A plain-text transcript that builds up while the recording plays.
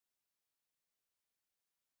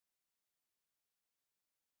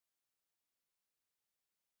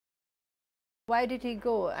Why did he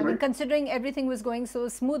go? I mean, Sorry? considering everything was going so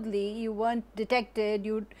smoothly, you weren't detected,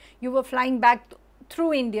 you were flying back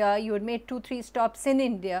through India, you had made 2, 3 stops in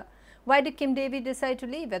India. Why did Kim Davy decide to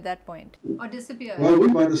leave at that point or disappear? Well, we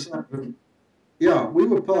by the side of, yeah, we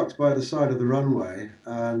were parked by the side of the runway,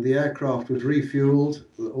 and the aircraft was refueled,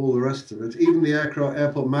 all the rest of it. Even the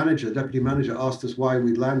airport manager, deputy manager, asked us why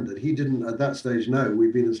we'd landed. He didn't at that stage know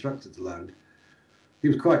we'd been instructed to land. He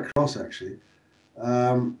was quite cross, actually.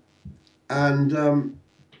 Um, and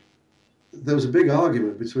there was a big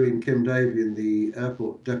argument between Kim Davy and the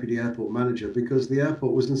deputy airport manager because the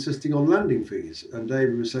airport was insisting on landing fees. And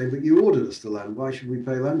Davy was saying, but you ordered us to land, why should we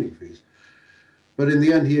pay landing fees? But in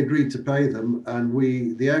the end, he agreed to pay them, and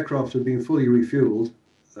the aircraft had been fully refueled,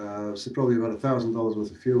 so probably about $1,000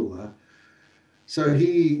 worth of fuel there. So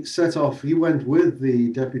he set off, he went with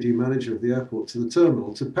the deputy manager of the airport to the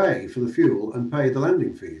terminal to pay for the fuel and pay the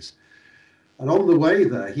landing fees. And on the way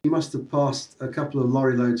there, he must have passed a couple of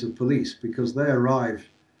lorry loads of police because they arrived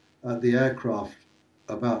at the aircraft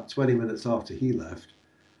about 20 minutes after he left.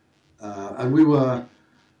 And we were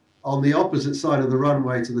on the opposite side of the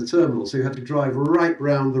runway to the terminal, so you had to drive right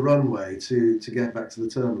round the runway to get back to the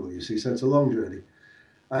terminal, you see, so it's a long journey.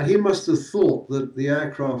 And he must have thought that the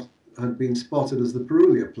aircraft had been spotted as the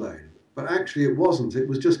Perulia plane, but actually it wasn't. It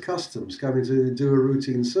was just customs coming to do a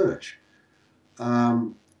routine search.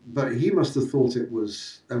 But he must have thought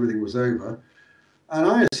everything was over. And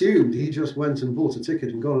I assumed he just went and bought a ticket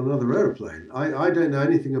and got another aeroplane. I don't know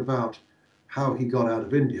anything about how he got out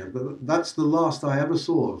of India, but that's the last I ever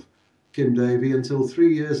saw of Kim Davy until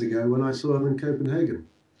 3 years ago when I saw him in Copenhagen.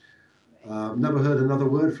 Never heard another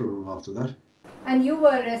word from him after that. And you were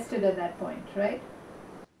arrested at that point, right?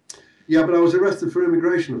 Yeah, but I was arrested for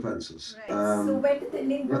immigration offences. Right. So when did they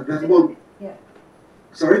link you to well, yeah.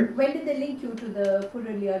 Sorry? When did they link you to the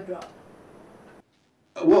Purulia drop?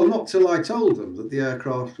 Well, not till I told them that the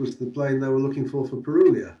aircraft was the plane they were looking for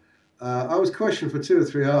Perulia. I was questioned for 2 or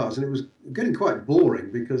 3 hours, and it was getting quite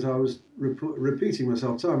boring because I was repeating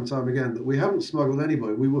myself time and time again that we haven't smuggled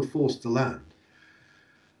anybody, we were forced to land.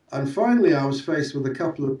 And finally, I was faced with a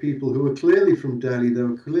couple of people who were clearly from Delhi, they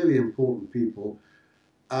were clearly important people,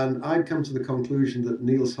 and I'd come to the conclusion that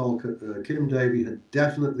Niels Holck, Kim Davy, had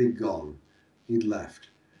definitely gone. He'd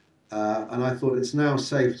left. And I thought, it's now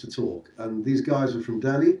safe to talk. And these guys were from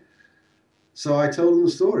Delhi. So I told them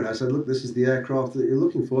the story. I said, look, this is the aircraft that you're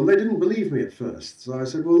looking for. And they didn't believe me at first. So I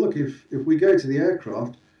said, well, look, if we go to the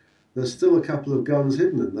aircraft, there's still a couple of guns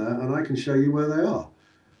hidden in there, and I can show you where they are.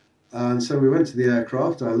 And so we went to the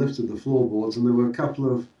aircraft. I lifted the floorboards, and there were a couple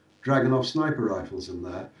of Dragunov sniper rifles in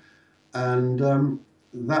there. And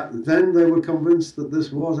then they were convinced that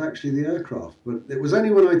this was actually the aircraft. But it was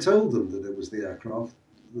only when I told them that it was the aircraft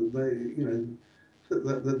that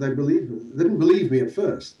they believed me. They didn't believe me at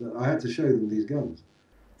first. I had to show them these guns.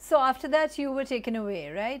 So after that, you were taken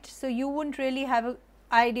away, right? So you wouldn't really have an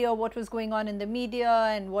idea of what was going on in the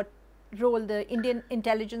media and what role the Indian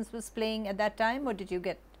intelligence was playing at that time, or did you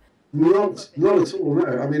get? Not at all,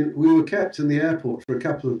 no. I mean, we were kept in the airport for a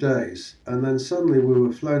couple of days, and then suddenly we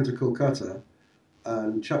were flown to Kolkata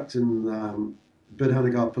and chucked in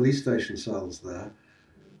Bidhanagar police station cells there.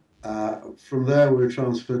 From there, we were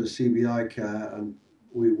transferred to CBI care, and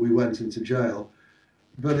we went into jail.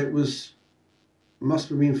 But it must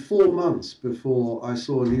have been 4 months before I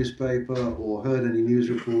saw a newspaper or heard any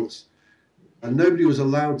news reports, and nobody was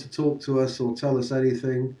allowed to talk to us or tell us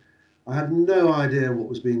anything. I had no idea what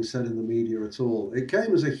was being said in the media at all. It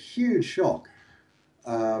came as a huge shock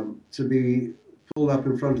to be pulled up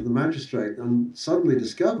in front of the magistrate and suddenly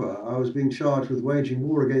discover I was being charged with waging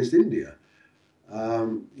war against India.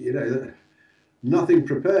 Nothing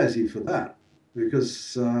prepares you for that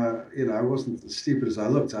because, I wasn't as stupid as I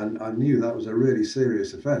looked. I knew that was a really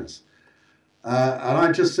serious offence. And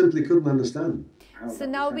I just simply couldn't understand. So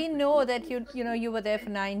now we know that you were there for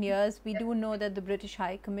 9 years. We do know that the British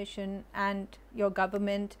High Commission and your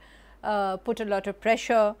government put a lot of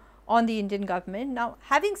pressure on the Indian government. Now,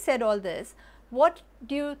 having said all this, what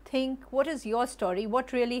do you think, what is your story?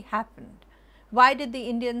 What really happened? Why did the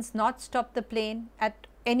Indians not stop the plane at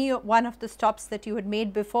any one of the stops that you had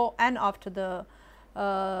made before and after the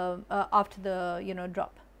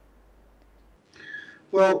drop?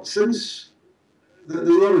 Well, since there's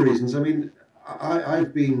a lot of reasons. I mean,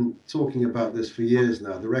 I've been talking about this for years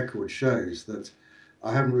now. The record shows that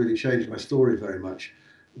I haven't really changed my story very much.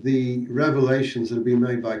 The revelations that have been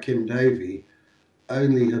made by Kim Davy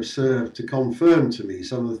only have served to confirm to me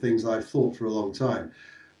some of the things I've thought for a long time.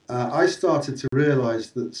 I started to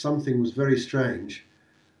realise that something was very strange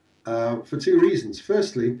for 2 reasons.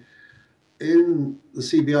 Firstly, in the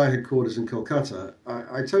CBI headquarters in Kolkata,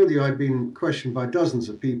 I told you I'd been questioned by dozens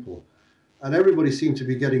of people, and everybody seemed to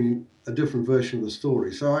be getting a different version of the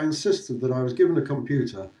story. So I insisted that I was given a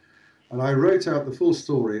computer, and I wrote out the full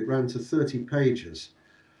story. It ran to 30 pages.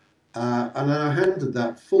 And then I handed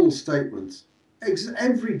that full statement,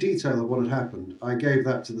 every detail of what had happened. I gave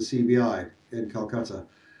that to the CBI in Calcutta.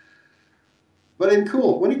 But in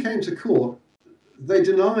court, when it came to court, they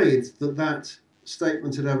denied that that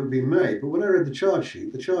statement had ever been made. But when I read the charge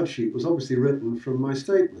sheet was obviously written from my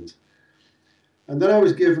statement. And then I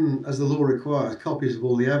was given, as the law requires, copies of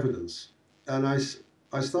all the evidence. And I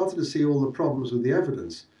started to see all the problems with the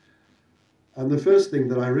evidence. And the first thing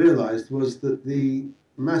that I realized was that the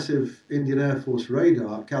massive Indian Air Force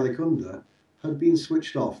radar at Kalikunda had been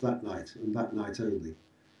switched off that night, and that night only.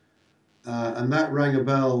 And that rang a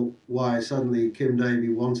bell why suddenly Kim Davey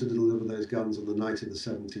wanted to deliver those guns on the night of the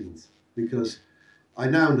 17th, because I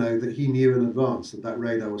now know that he knew in advance that that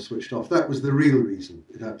radar was switched off. That was the real reason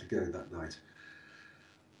it had to go that night.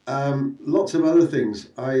 Lots of other things.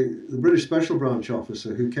 The British Special Branch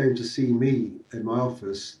officer who came to see me in my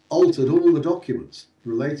office altered all the documents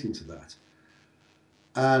relating to that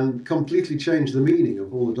and completely changed the meaning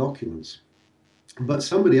of all the documents. But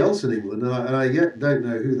somebody else in England, and I yet don't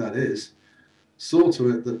know who that is, saw to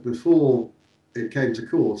it that before it came to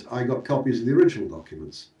court, I got copies of the original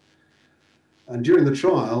documents. And during the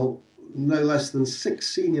trial, no less than 6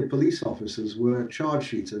 senior police officers were charge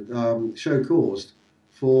sheeted, show caused,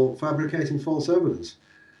 for fabricating false evidence.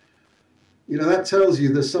 You know, that tells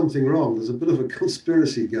you there's something wrong. There's a bit of a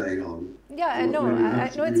conspiracy going on. Yeah, I know.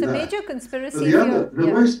 I know it's a major conspiracy.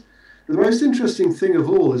 The most interesting thing of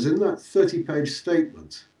all is in that 30-page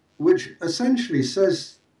statement, which essentially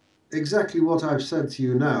says exactly what I've said to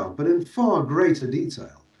you now, but in far greater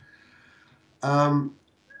detail.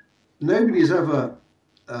 Nobody's ever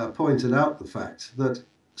pointed out the fact that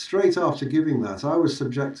straight after giving that, I was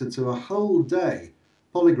subjected to a whole day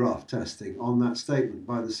polygraph testing on that statement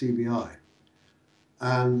by the CBI.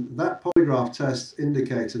 And that polygraph test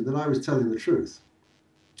indicated that I was telling the truth.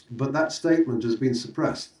 But that statement has been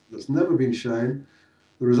suppressed. That's never been shown.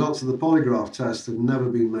 The results of the polygraph test have never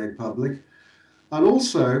been made public. And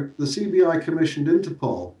also, the CBI commissioned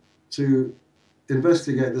Interpol to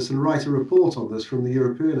investigate this and write a report on this from the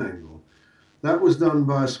European angle. That was done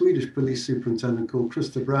by a Swedish police superintendent called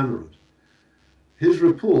Christer Brannerud. His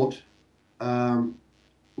report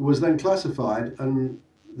was then classified, and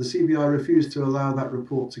the CBI refused to allow that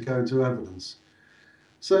report to go into evidence.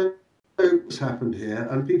 So what's happened here,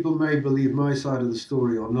 and people may believe my side of the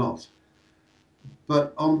story or not,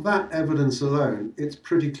 but on that evidence alone, it's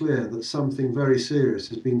pretty clear that something very serious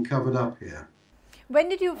has been covered up here. When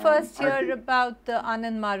did you first hear about the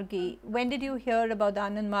Anand Margi? When did you hear about the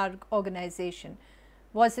Anand Marg organization?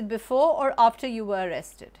 Was it before or after you were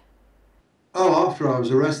arrested? Oh, after I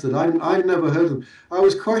was arrested. I'd never heard of them. I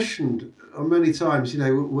was questioned many times, you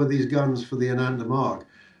know, were these guns for the Anand Marg?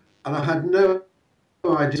 And I had no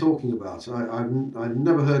idea talking about it. I'd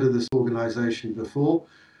never heard of this organization before.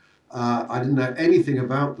 I didn't know anything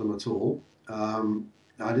about them at all.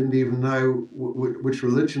 I didn't even know which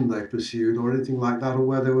religion they pursued or anything like that, or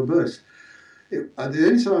where they were based. The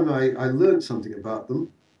only time I learned something about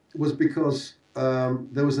them was because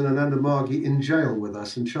there was an Anand Margi in jail with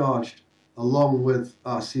us and charged along with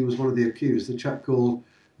us. He was one of the accused, a chap called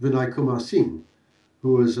Vinay Kumar Singh,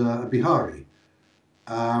 who was a Bihari.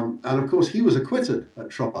 And of course, he was acquitted at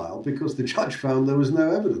trial because the judge found there was no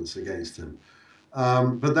evidence against him.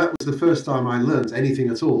 But that was the first time I learned anything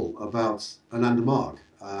at all about Anand Marg.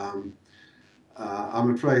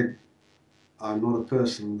 I'm afraid I'm not a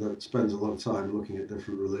person that spends a lot of time looking at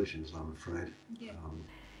different religions, I'm afraid. Yeah.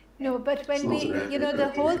 No, but when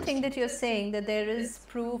the whole thing that you're saying, that there is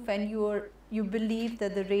proof and you believe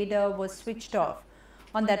that the radar was switched off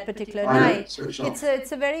on that particular night,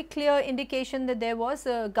 it's a very clear indication that there was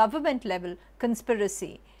a government level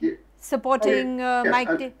conspiracy supporting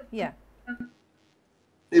Mike. Yeah.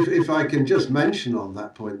 If I can just mention on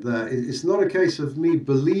that point there, it's not a case of me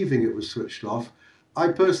believing it was switched off. I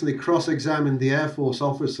personally cross-examined the Air Force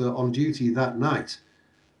officer on duty that night.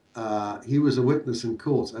 He was a witness in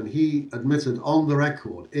court, and he admitted on the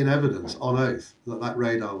record, in evidence, on oath, that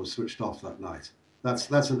radar was switched off that night.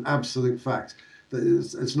 That's an absolute fact.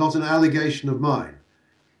 It's not an allegation of mine.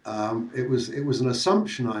 It was an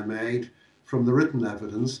assumption I made from the written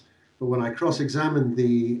evidence, but when I cross-examined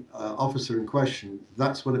the officer in question,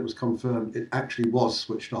 that's when it was confirmed it actually was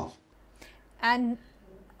switched off. And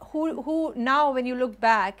who now, when you look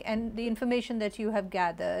back and the information that you have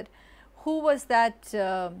gathered, who was that,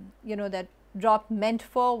 that drop meant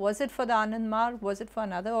for? Was it for the Anand Marg? Was it for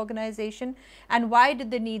another organization? And why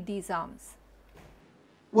did they need these arms?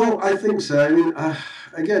 Well, I think so. I mean,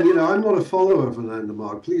 again, I'm not a follower of Anand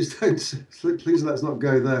Marg. Please please let's not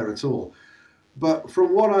go there at all. But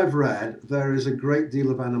from what I've read, there is a great deal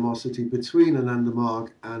of animosity between Anand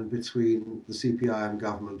Marg and between the CPIM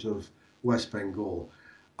government of West Bengal.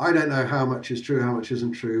 I don't know how much is true, how much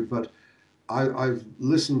isn't true, but I've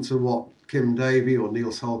listened to what Kim Davey, or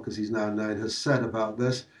Niels Hulk as he's now known, has said about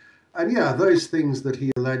this. And yeah, those things that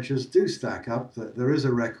he alleges do stack up, that there is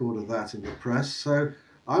a record of that in the press. So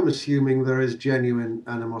I'm assuming there is genuine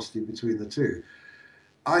animosity between the two.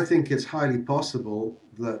 I think it's highly possible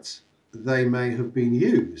that they may have been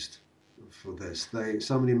used for this.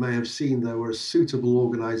 Somebody may have seen there were a suitable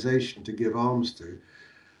organization to give arms to.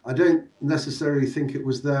 I don't necessarily think it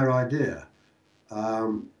was their idea.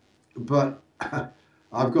 But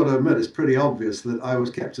I've got to admit, it's pretty obvious that I was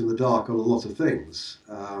kept in the dark on a lot of things.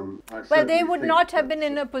 Well, they would not have been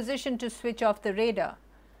in a position to switch off the radar.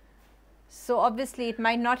 So obviously it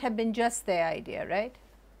might not have been just their idea, right?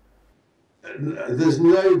 There's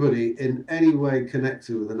nobody in any way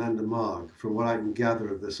connected with Anand Marg, from what I can gather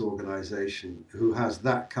of this organization, who has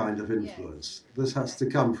that kind of influence. Yes. This has to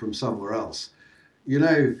come from somewhere else.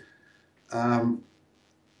 I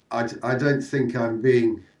don't think I'm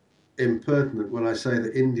being impertinent when I say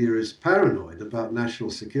that India is paranoid about national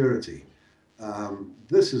security.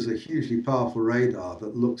 This is a hugely powerful radar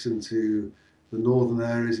that looks into the northern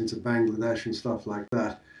areas, into Bangladesh and stuff like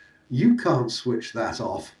that. You can't switch that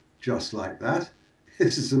off just like that.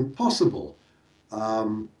 This is impossible.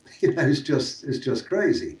 It's just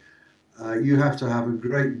crazy. You have to have a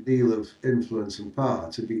great deal of influence and power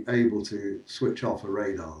to be able to switch off a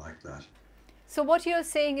radar like that. So what you're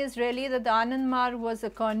saying is really that the Anand Marg was a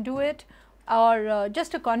conduit, or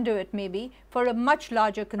just a conduit maybe, for a much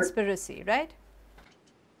larger conspiracy, right?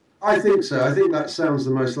 I think so. I think that sounds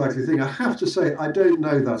the most likely thing. I have to say, I don't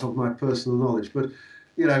know that of my personal knowledge, but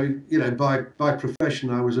by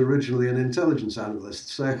profession, I was originally an intelligence analyst,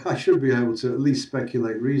 so I should be able to at least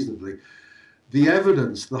speculate reasonably. The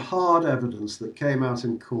evidence, the hard evidence that came out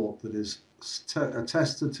in court that is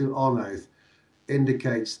attested to on oath,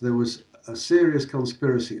 indicates there was a serious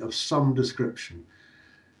conspiracy of some description.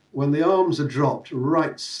 When the arms are dropped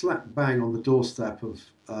right slap bang on the doorstep of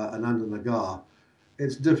Anandanagar,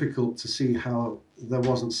 it's difficult to see how there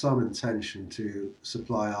wasn't some intention to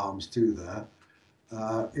supply arms to there.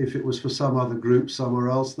 If it was for some other group somewhere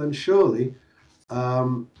else, then surely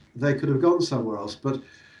they could have gone somewhere else. But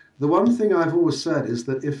the one thing I've always said is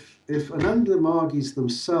that if Anand Margis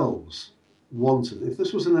themselves wanted, if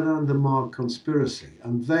this was an Anand Marg conspiracy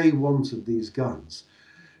and they wanted these guns,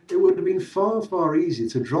 it would have been far, far easier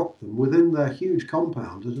to drop them within their huge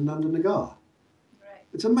compound at Anandanagar. Right.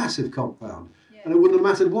 It's a massive compound. And it wouldn't have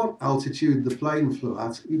mattered what altitude the plane flew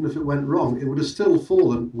at, even if it went wrong, it would have still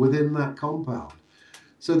fallen within that compound.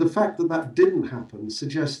 So the fact that that didn't happen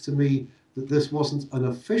suggests to me that this wasn't an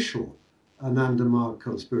official Anand Marg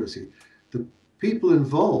conspiracy. The people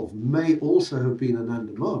involved may also have been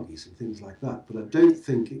Anand Margis and things like that, but I don't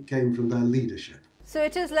think it came from their leadership. So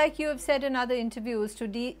it is like you have said in other interviews, to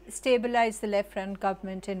destabilize the left-front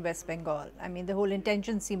government in West Bengal. I mean, the whole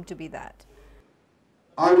intention seemed to be that.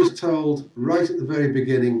 I was told right at the very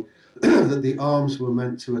beginning that the arms were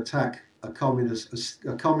meant to attack a communist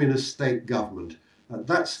state government. At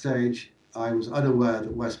that stage, I was unaware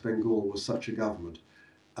that West Bengal was such a government.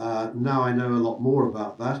 Now I know a lot more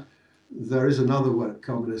about that. There is another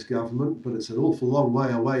communist government, but it's an awful long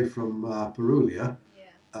way away from Purulia.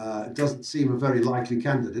 Yeah. It doesn't seem a very likely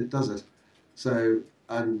candidate, does it? So,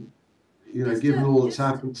 and given all that's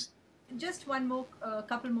happened. Just one more,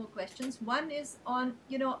 couple more questions. One is on,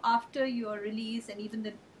 after your release and even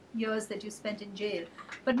the years that you spent in jail,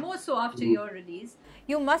 but more so after your release,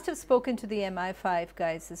 you must have spoken to the MI5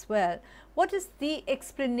 guys as well. What is the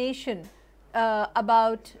explanation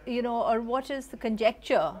about, or what is the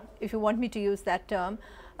conjecture, if you want me to use that term,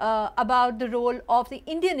 about the role of the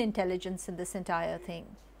Indian intelligence in this entire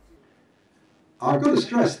thing? I've got to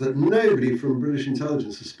stress that nobody from British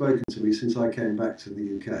intelligence has spoken to me since I came back to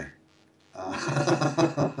the UK.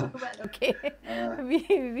 Well, okay.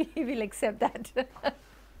 We will accept that.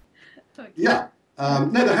 Okay. Yeah. No,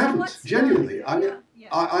 they haven't. Genuinely,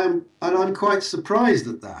 I'm quite surprised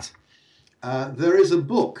at that. There is a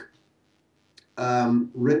book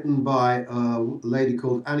written by a lady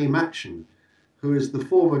called Annie Matchen, who is the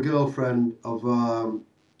former girlfriend of a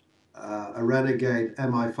renegade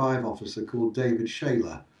MI5 officer called David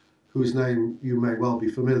Shayler, whose name you may well be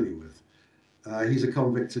familiar with. He's a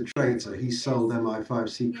convicted traitor. He sold MI5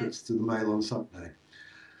 secrets to the Mail on Sunday.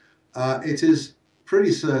 It is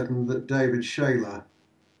pretty certain that David Shayler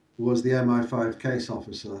was the MI5 case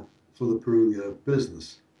officer for the Perulia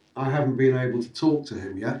business. I haven't been able to talk to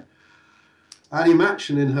him yet. Annie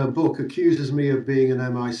Matchon in her book accuses me of being an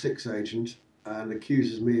MI6 agent and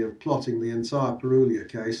accuses me of plotting the entire Perulia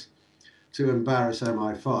case to embarrass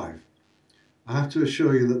MI5. I have to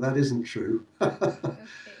assure you that that isn't true.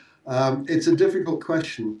 It's a difficult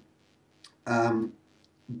question,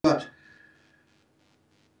 but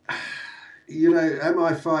you know,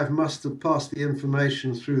 MI5 must have passed the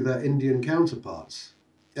information through their Indian counterparts.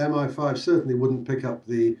 MI5 certainly wouldn't pick up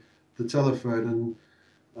the telephone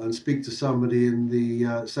and speak to somebody in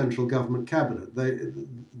the central government cabinet.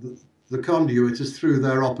 The conduit is through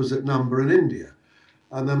their opposite number in India,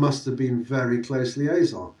 and there must have been very close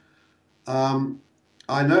liaison.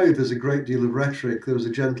 I know there's a great deal of rhetoric. There was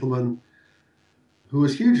a gentleman who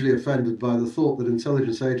was hugely offended by the thought that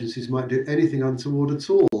intelligence agencies might do anything untoward at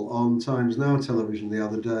all on Times Now television the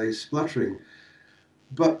other day, spluttering.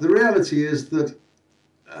 But the reality is that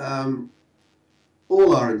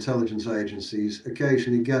all our intelligence agencies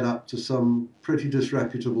occasionally get up to some pretty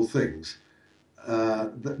disreputable things.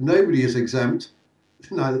 That nobody is exempt,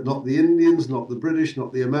 not the Indians, not the British,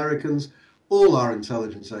 not the Americans. All our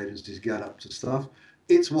intelligence agencies get up to stuff.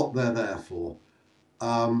 It's what they're there for.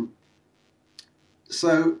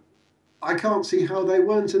 So I can't see how they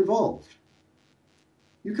weren't involved.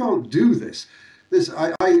 You can't do this.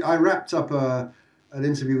 I wrapped up an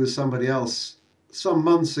interview with somebody else some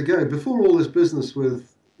months ago, before all this business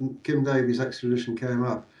with Kim Davies' extradition came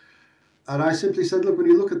up. And I simply said, look, when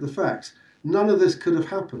you look at the facts, none of this could have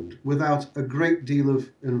happened without a great deal of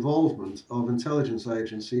involvement of intelligence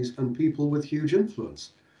agencies and people with huge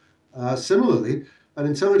influence. Similarly, an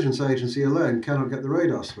intelligence agency alone cannot get the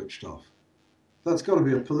radar switched off. That's got to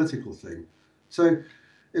be a political thing. So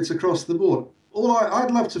it's across the board.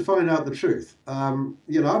 I'd love to find out the truth. I'm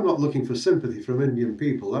not looking for sympathy from Indian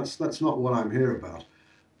people. That's not what I'm here about.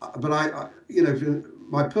 But from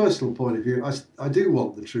my personal point of view, I do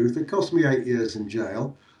want the truth. It cost me 8 years in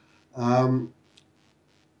jail. I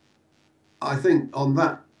think on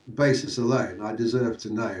that basis alone, I deserve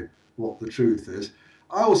to know what the truth is.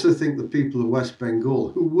 I also think the people of West Bengal,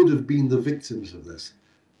 who would have been the victims of this,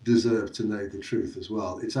 deserve to know the truth as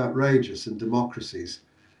well. It's outrageous in democracies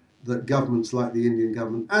that governments like the Indian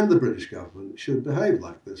government and the British government should behave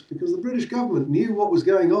like this, because the British government knew what was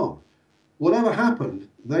going on. Whatever happened,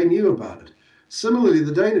 they knew about it. Similarly,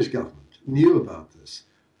 the Danish government knew about this.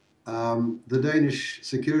 The Danish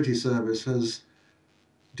security service has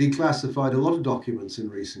declassified a lot of documents in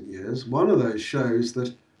recent years. One of those shows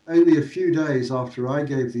that only a few days after I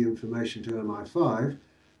gave the information to MI5,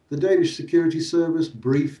 the Danish security service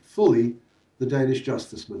briefed fully the Danish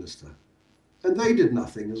justice minister. And they did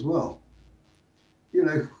nothing as well. You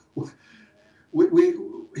know,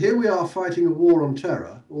 here we are fighting a war on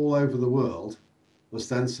terror all over the world,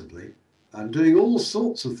 ostensibly, and doing all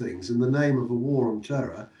sorts of things in the name of a war on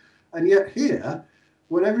terror. And yet here,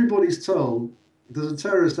 when everybody's told there's a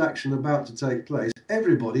terrorist action about to take place,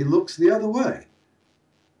 everybody looks the other way.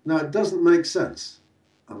 Now, it doesn't make sense,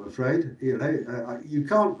 I'm afraid. You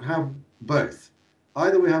can't have both.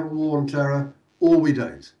 Either we have a war on terror or we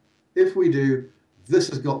don't. If we do, this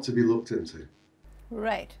has got to be looked into.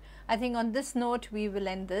 Right. I think on this note, we will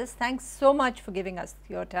end this. Thanks so much for giving us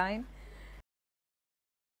your time.